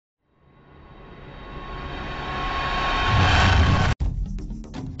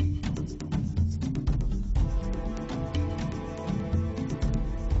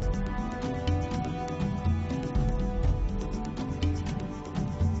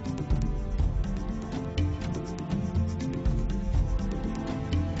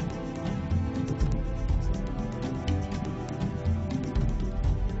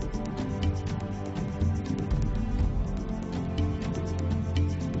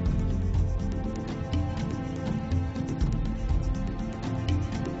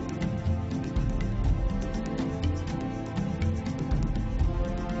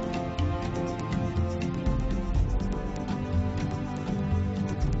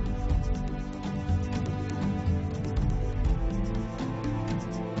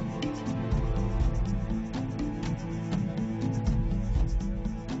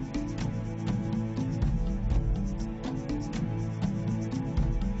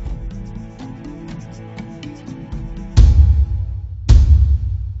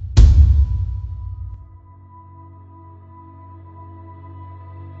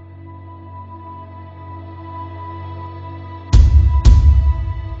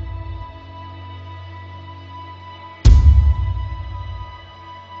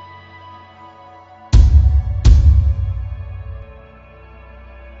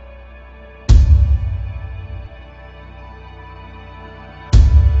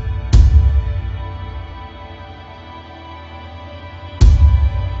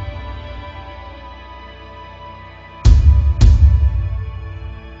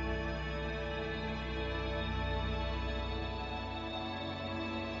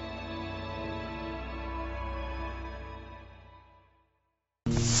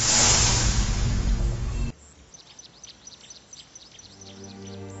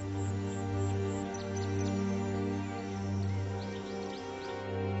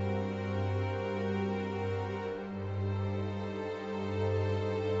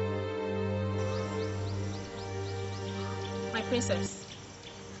Princess,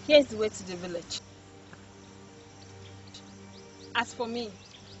 here's the way to the village. As for me,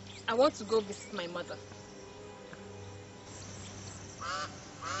 I want to go visit my mother.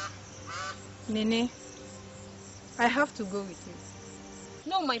 Nene, I have to go with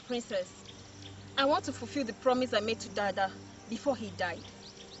you. No, my princess. I want to fulfill the promise I made to Dada before he died.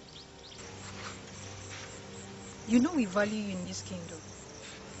 You know we value you in this kingdom.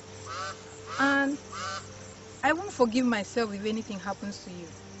 And I won't forgive myself if anything happens to you.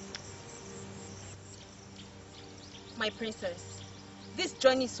 My princess, this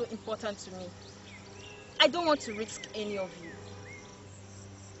journey is so important to me. I don't want to risk any of you.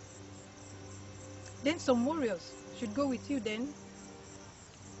 Then some warriors should go with you then.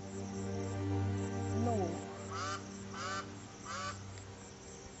 No.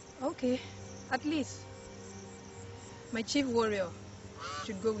 Okay, at least my chief warrior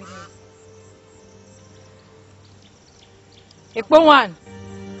should go with me. Ekpo-wan.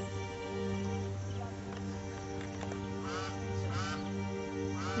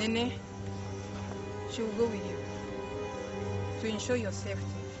 Nene, she will go with you to ensure your safety.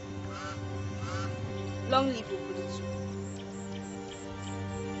 Long live Obudutu.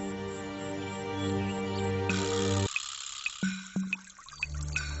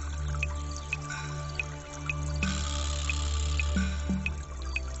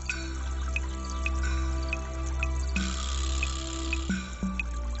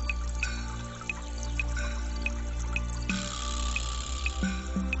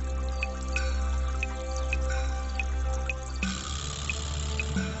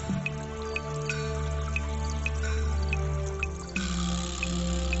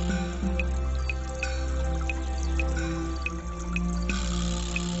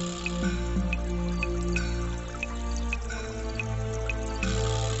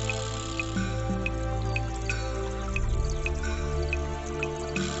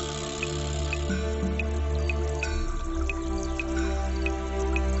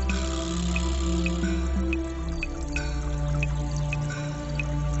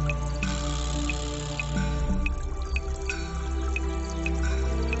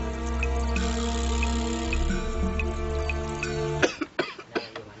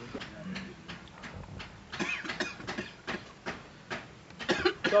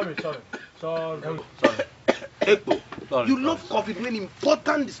 Sorry. Ekpo, you love coffee when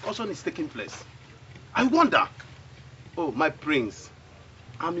important discussion is taking place. I wonder. Oh, my prince,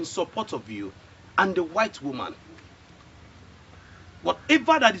 I'm in support of you and the white woman.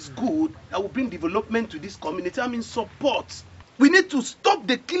 Whatever that is good that will bring development to this community, I'm in support. We need to stop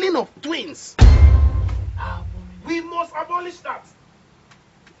the killing of twins. We must abolish that.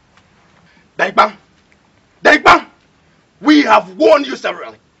 Daigban, we have warned you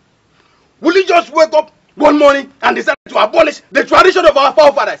severally. Will you just wake up one morning and decide to abolish the tradition of our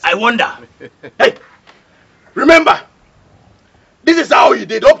forefathers? I wonder. Hey, remember, this is how you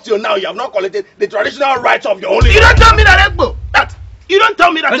did. Up till now, you have not collected the traditional rights of your only. You don't tell me that, Ekpo. You don't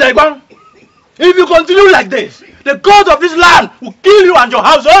tell me that. Daigban, if you continue like this, the gods of this land will kill you and your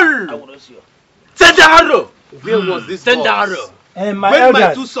household. I want to see you. Send the arrow. Where was this Send the God? arrow. When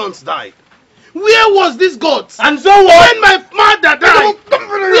my two sons died, where was this God? And so what? When my mother died,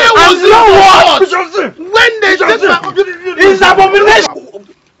 where was this God? When they took my... It's abomination.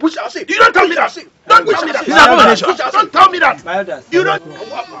 We shall see. You don't tell me that. Don't tell me that. It's abomination. Don't tell me that. You don't...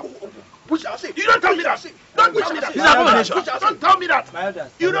 We shall see. You don't tell me that. Don't tell me that. It's abomination. Don't tell me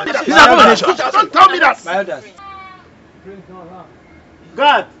that. You don't... It's abomination. Don't tell me that.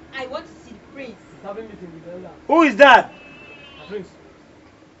 God. I want to see the prince. Who is that?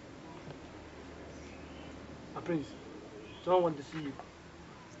 Prince, someone want to see you.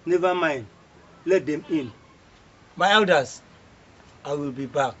 Never mind. Let them in. My elders, I will be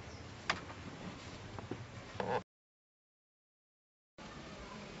back.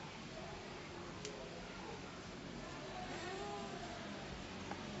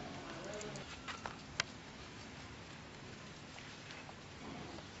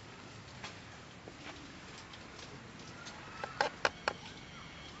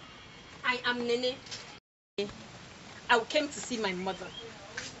 I am Nene. I came to see my mother.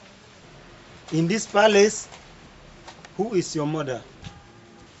 In this palace, who is your mother?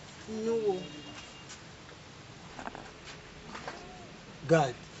 No.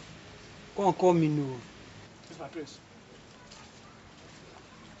 God, come call me no. It's my prince.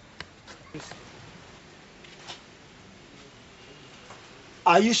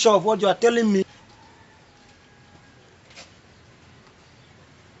 Are you sure of what you are telling me?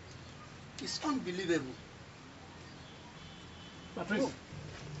 It's unbelievable. My prince.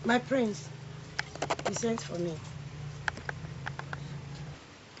 My prince, he sent for me.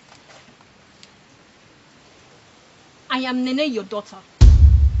 am Nene, your daughter.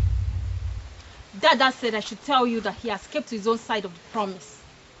 Dada said I should tell you that he has kept to his own side of the promise.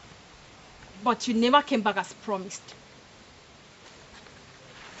 But you never came back as promised.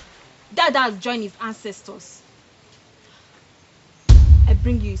 Dada has joined his ancestors. I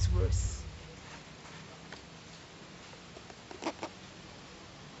bring you his words.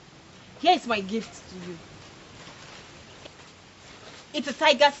 Here is my gift to you. It's a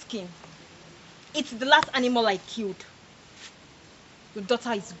tiger skin. It's the last animal I killed. Your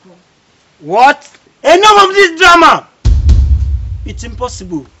daughter is grown. What? Enough of this drama! It's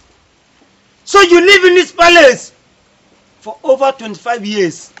impossible. So you live in this palace for over 25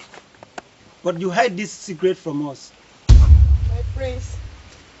 years, but you hide this secret from us. My prince,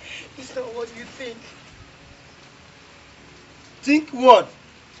 it's not what you think. Think what?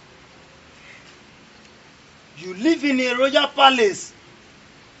 You live in a royal palace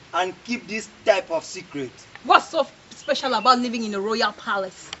and keep this type of secret. What's so special about living in a royal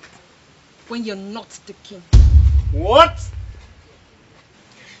palace when you're not the king? What?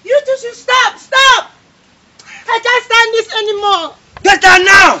 You two should stop! Stop! I can't stand this anymore! Get her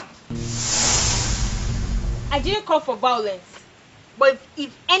now! I didn't call for violence, but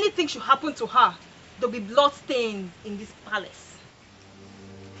if anything should happen to her, there'll be blood stains in this palace.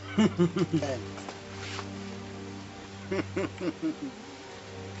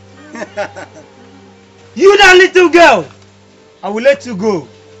 You that little girl, I will let you go.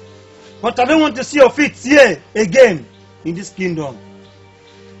 But I don't want to see your feet here again in this kingdom.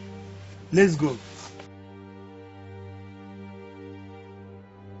 Let's go.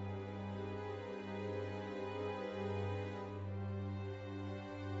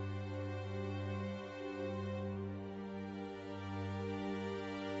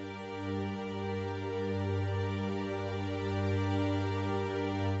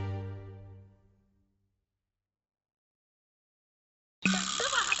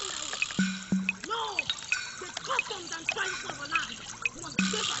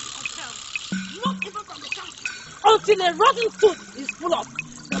 Until a rotten tooth is full of,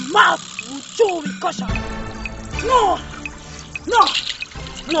 the mouth will chew with caution. No! No!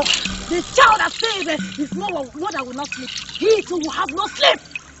 No! The child that says his mother will not sleep. He too will have no sleep!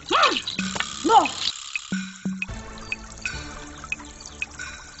 No!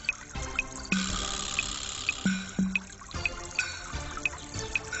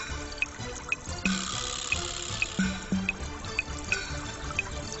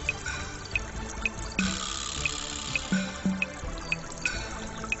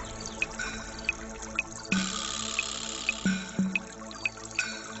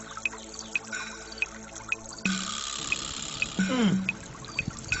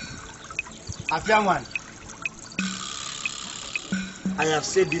 Afiawan, I have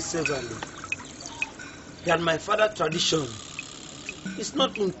said this severally, that my father's tradition is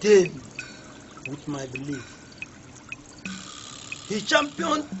not in tune with my belief. He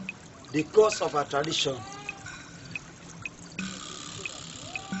championed the cause of our tradition,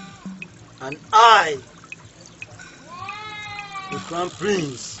 and I, the Crown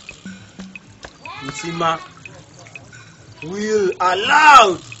Prince, Nsima, will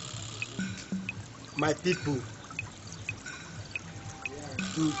allow my people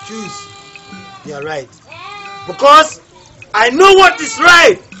to choose their right, because I know what is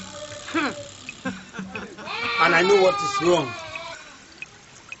right and I know what is wrong.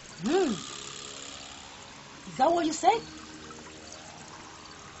 Is that what you say?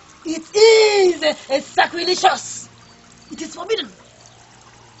 It is a sacrilegious. It is forbidden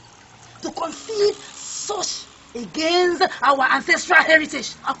to concede such against our ancestral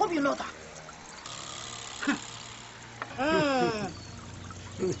heritage. I hope you know that.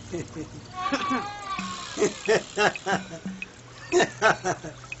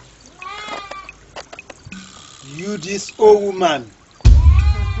 You, this old woman,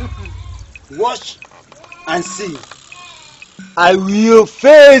 watch and see. I will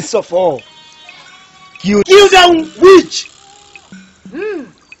face of all kill that witch.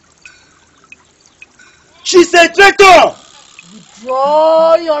 She's a traitor.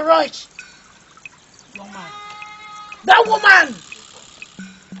 Withdraw your right, young man. That woman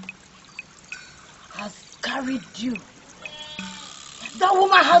has carried you. That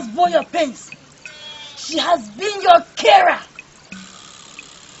woman has borne your pains. She has been your carer.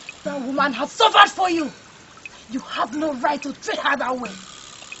 That woman has suffered for you. You have no right to treat her that way.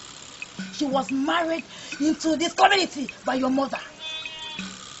 She was married into this community by your mother.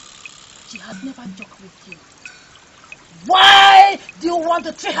 She has never joked with you. Why do you want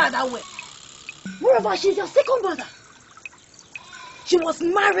to treat her that way? Moreover, she's your second mother. She was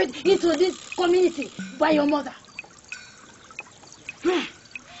married into this community by your mother.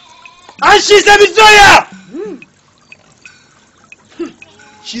 And she's a betrayer!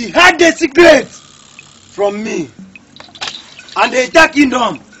 She had the secret from me and the entire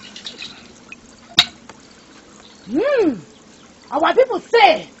kingdom. Our people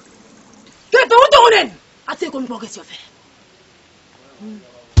say, I take on progress your fair.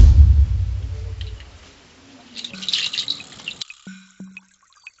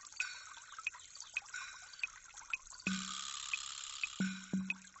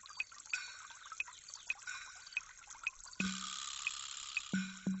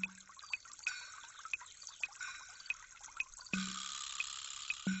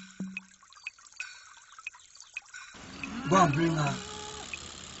 Go and bring her.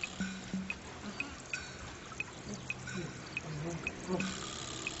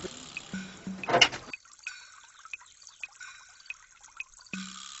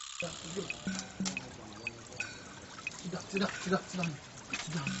 Sit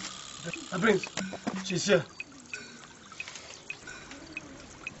down. Bring. She's here.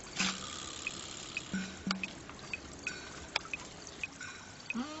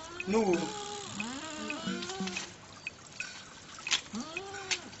 No.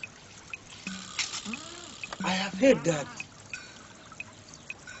 I have heard that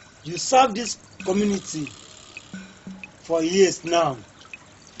you serve this community for years now.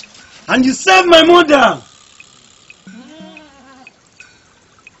 And you serve my mother.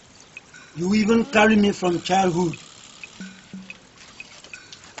 You even carry me from childhood.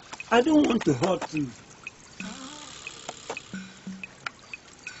 I don't want to hurt you.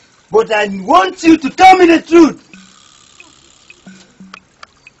 But I want you to tell me the truth.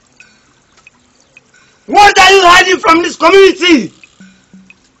 What are you hiding from this community?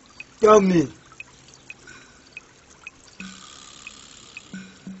 Tell me.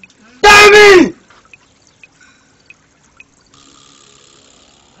 Tell me!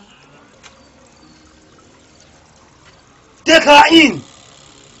 Take her in.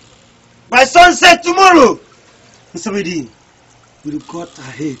 My son said tomorrow. Somebody will cut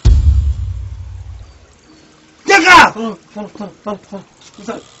her head. Take her! Move.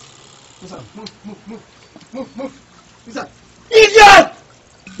 Idiot!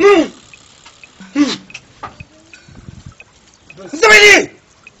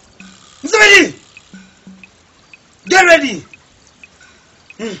 Somebody! Get ready!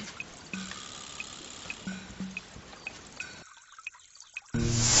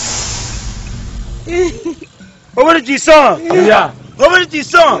 Over the song. Yeah. Over the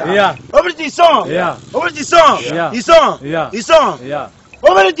song. Yeah. Over the song. Yeah. Over the song. Yeah. The song. Yeah. The song. Yeah.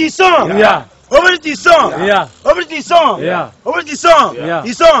 Over the song. Yeah. Over the song. Yeah. Over the song. Yeah. Over the song. Yeah.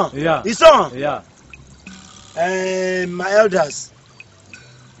 The song. Yeah. The song. Yeah. My elders.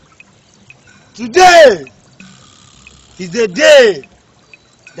 Today is the day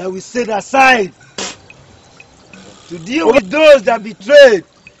that we set aside to deal with those that betrayed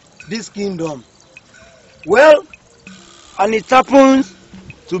this kingdom. Well, and it happens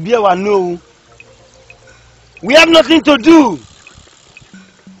to be our no. We have nothing to do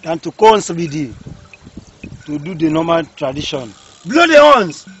than to call Nsabidi to do the normal tradition. Blow the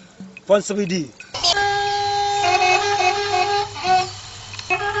horns for Nsabidi.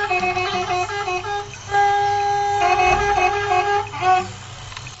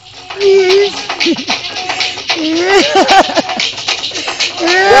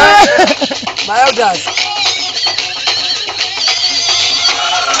 My elders.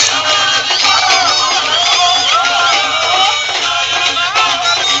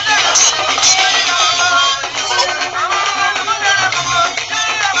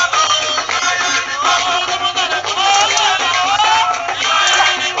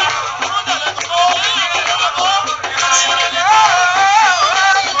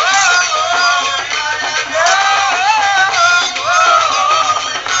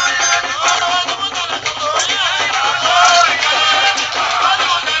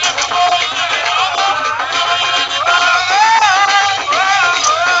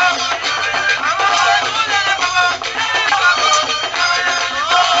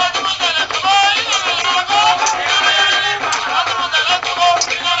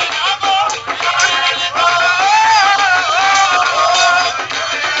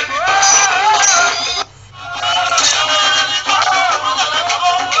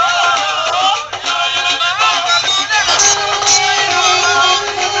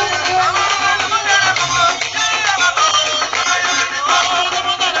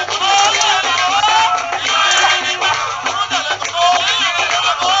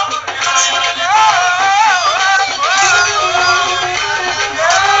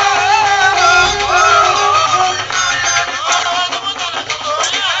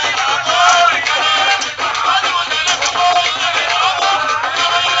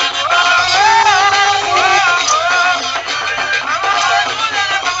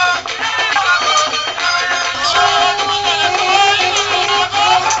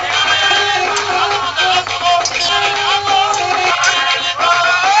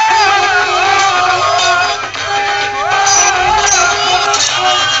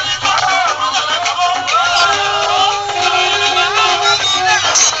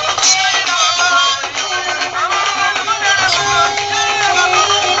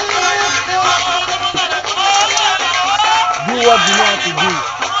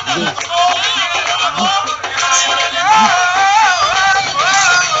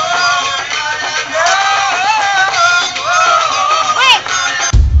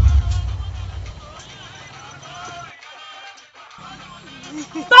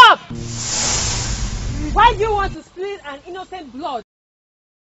 innocent blood.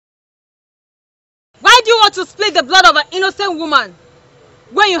 Why do you want to spill the blood of an innocent woman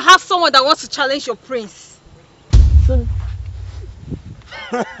when you have someone that wants to challenge your prince?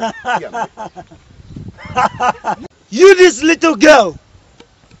 You, this little girl,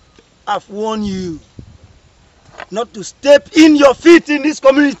 I've warned you not to step in your feet in this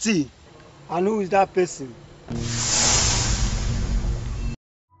community. And who is that person?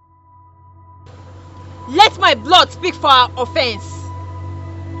 Let my blood speak for our offense.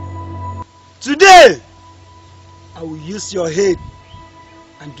 Today, I will use your head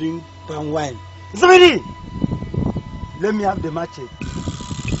and drink palm wine. Somebody, let me have the machete.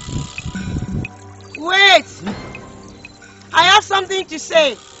 Wait! I have something to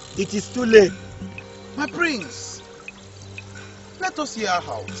say. It is too late. My prince, let us hear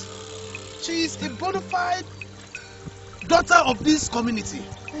her out. She is a bona fide daughter of this community.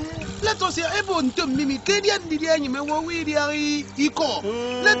 Let us hear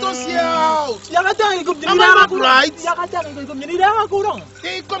let us hear out. Am I not right?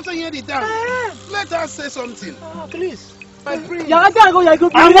 Hey, come to hear the down. Let her say something. Please, my prince.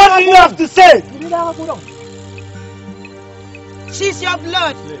 And what do you have to say? She's your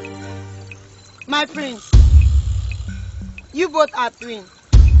blood. My prince. You both are twins.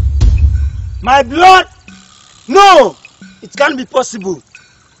 My blood? No! It can't be possible.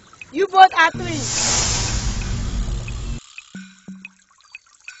 You both are twins.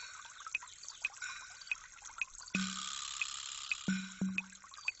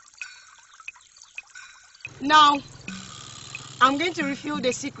 Now, I'm going to reveal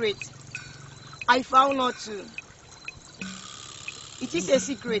the secret I found out to. It is a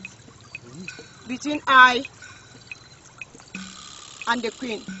secret between I and the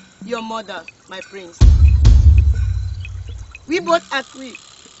queen, your mother, my prince. We both agree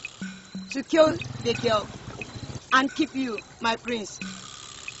to kill the girl and keep you, my prince,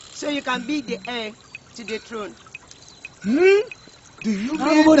 so you can be the heir to the throne. Do you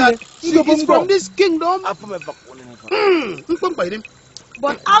mean that she is from this kingdom?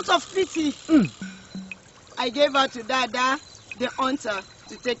 But out of pity, I gave her to Dada, the hunter,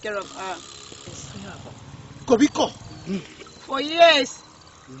 to take care of her. Kobiko. For years,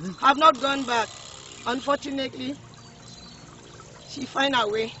 have not gone back. Unfortunately, she find her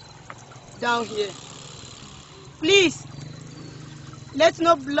way down here. Please, let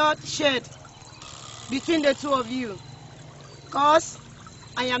no blood shed between the two of you, cause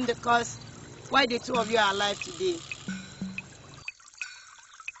I am the cause why the two of you are alive today.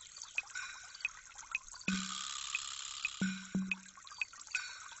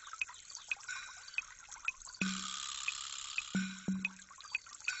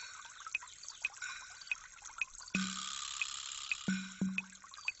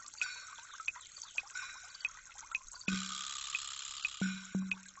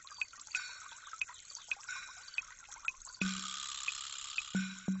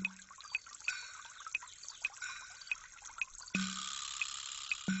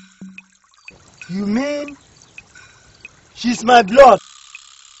 You mean she's my blood?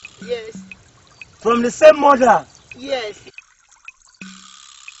 Yes. From the same mother? Yes.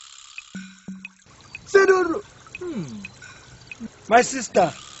 My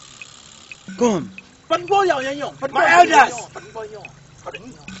sister, come. My elders,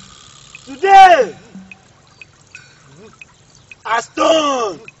 today, a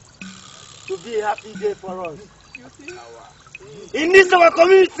stone to be a happy day for us. In this our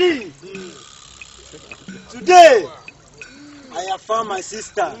community, today, I have found my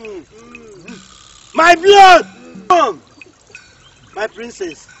sister. My blood, come, my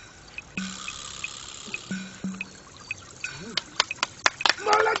princess.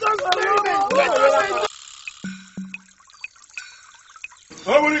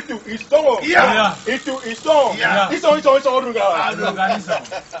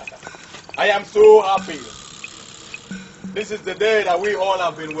 I am so happy. This is the day that we all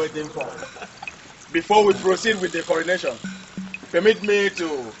have been waiting for. Before we proceed with the coronation, permit me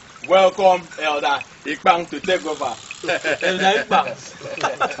to welcome Elder Ikpang to take over. Elder Ikpang.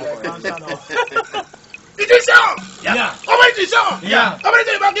 It is so! Yeah. It is so! Yeah.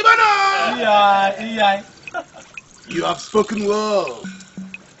 Yeah. You have spoken well.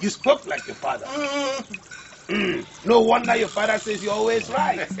 You spoke like your father. No wonder your father says you're always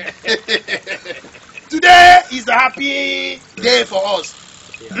right. Today is a happy day for us.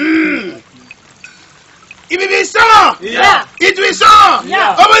 It will be song. Yeah. It will be song.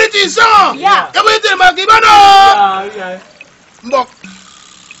 Yeah. It is song. Yeah. Everything Makibano. Yeah. Mbok,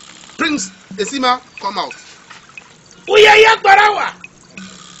 Prince Esima, come out. Uyayak Barawa.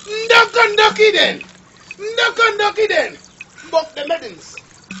 Ndoko Ndoki den. But the maidens.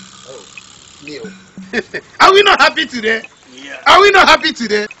 Oh, Neil. Are we not happy today? Yeah. Are we not happy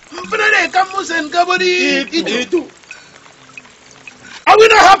today? Are we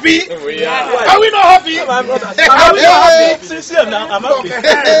not happy? Yeah. Are we not happy? Are we not happy? Sincere now, I'm happy.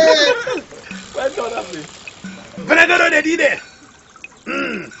 Why not happy?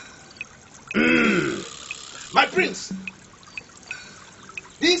 My prince,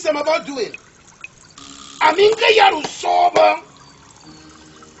 this I'm about doing.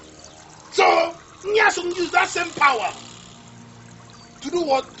 So, Nyasum use that same power to do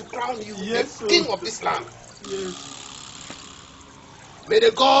what? To crown you the king of this land. Yes. May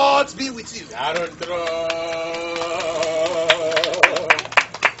the gods be with you.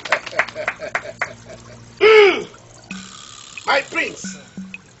 My prince.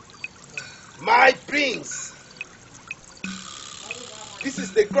 My prince. This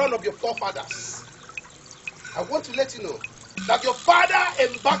is the crown of your forefathers. I want to let you know that your father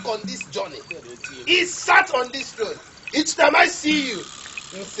embarked on this journey. He sat on this throne. Each time I see you,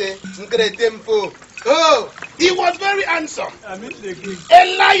 you say, oh, he was very handsome. I miss the king.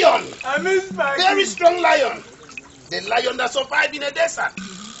 A lion. I miss my Very king. strong lion. The lion that survived in a desert.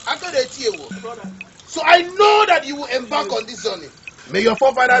 So I know that you will embark on this journey. May your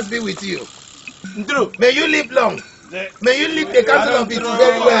forefathers be with you. True. May you live long. May you lead the castle of it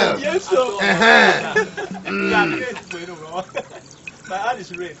very well. Yes, sir. My hand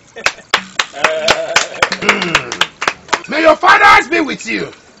is red. May your fathers be with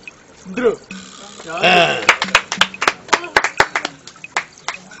you. True.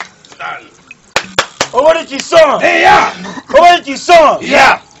 Over the song. Hey, yeah. Over the song.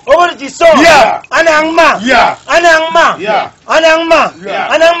 Yeah. Over the song. Yeah. Anangma. Yeah. Anangma. Yeah. Anangma. Yeah.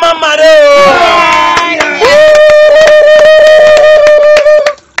 Anangma mare.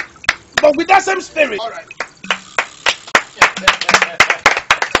 But with that same spirit. All right.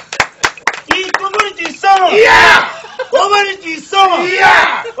 Over the song. Yeah. Over the song.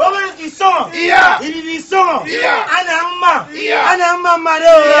 Yeah. Over the song. Yeah. It is the song. Yeah. Anangma. Yeah. Anangma mare.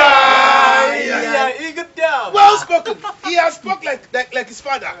 Yeah. Well spoken. He has spoken like his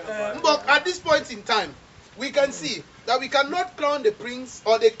father. But at this point in time, we can see that we cannot crown the prince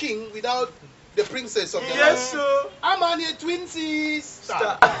or the king without the princess of the land. Yes, sir. I'm on your twin sister.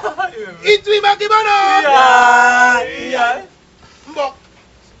 Yeah. It will make Yeah. Mbok,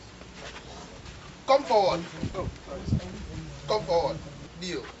 come forward. Come forward.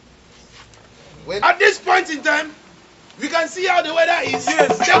 Deal. At this point in time, we can see how the weather is.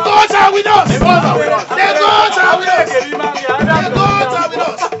 Yes. The gods are with us. The gods are with us. The gods are with us.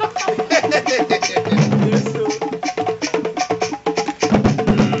 Yes, sir.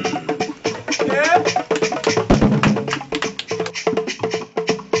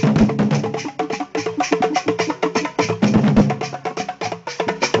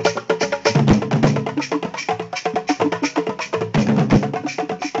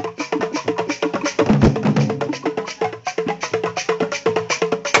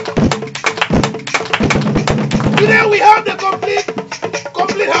 Today we have the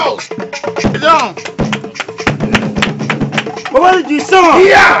complete house. Down. Over the song.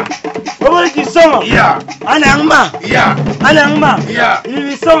 Yeah. Over the song. Yeah. Anangma. Yeah. Anangma. Yeah. It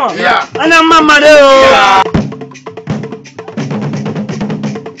is the song. Yeah. Anangma mare. Yeah.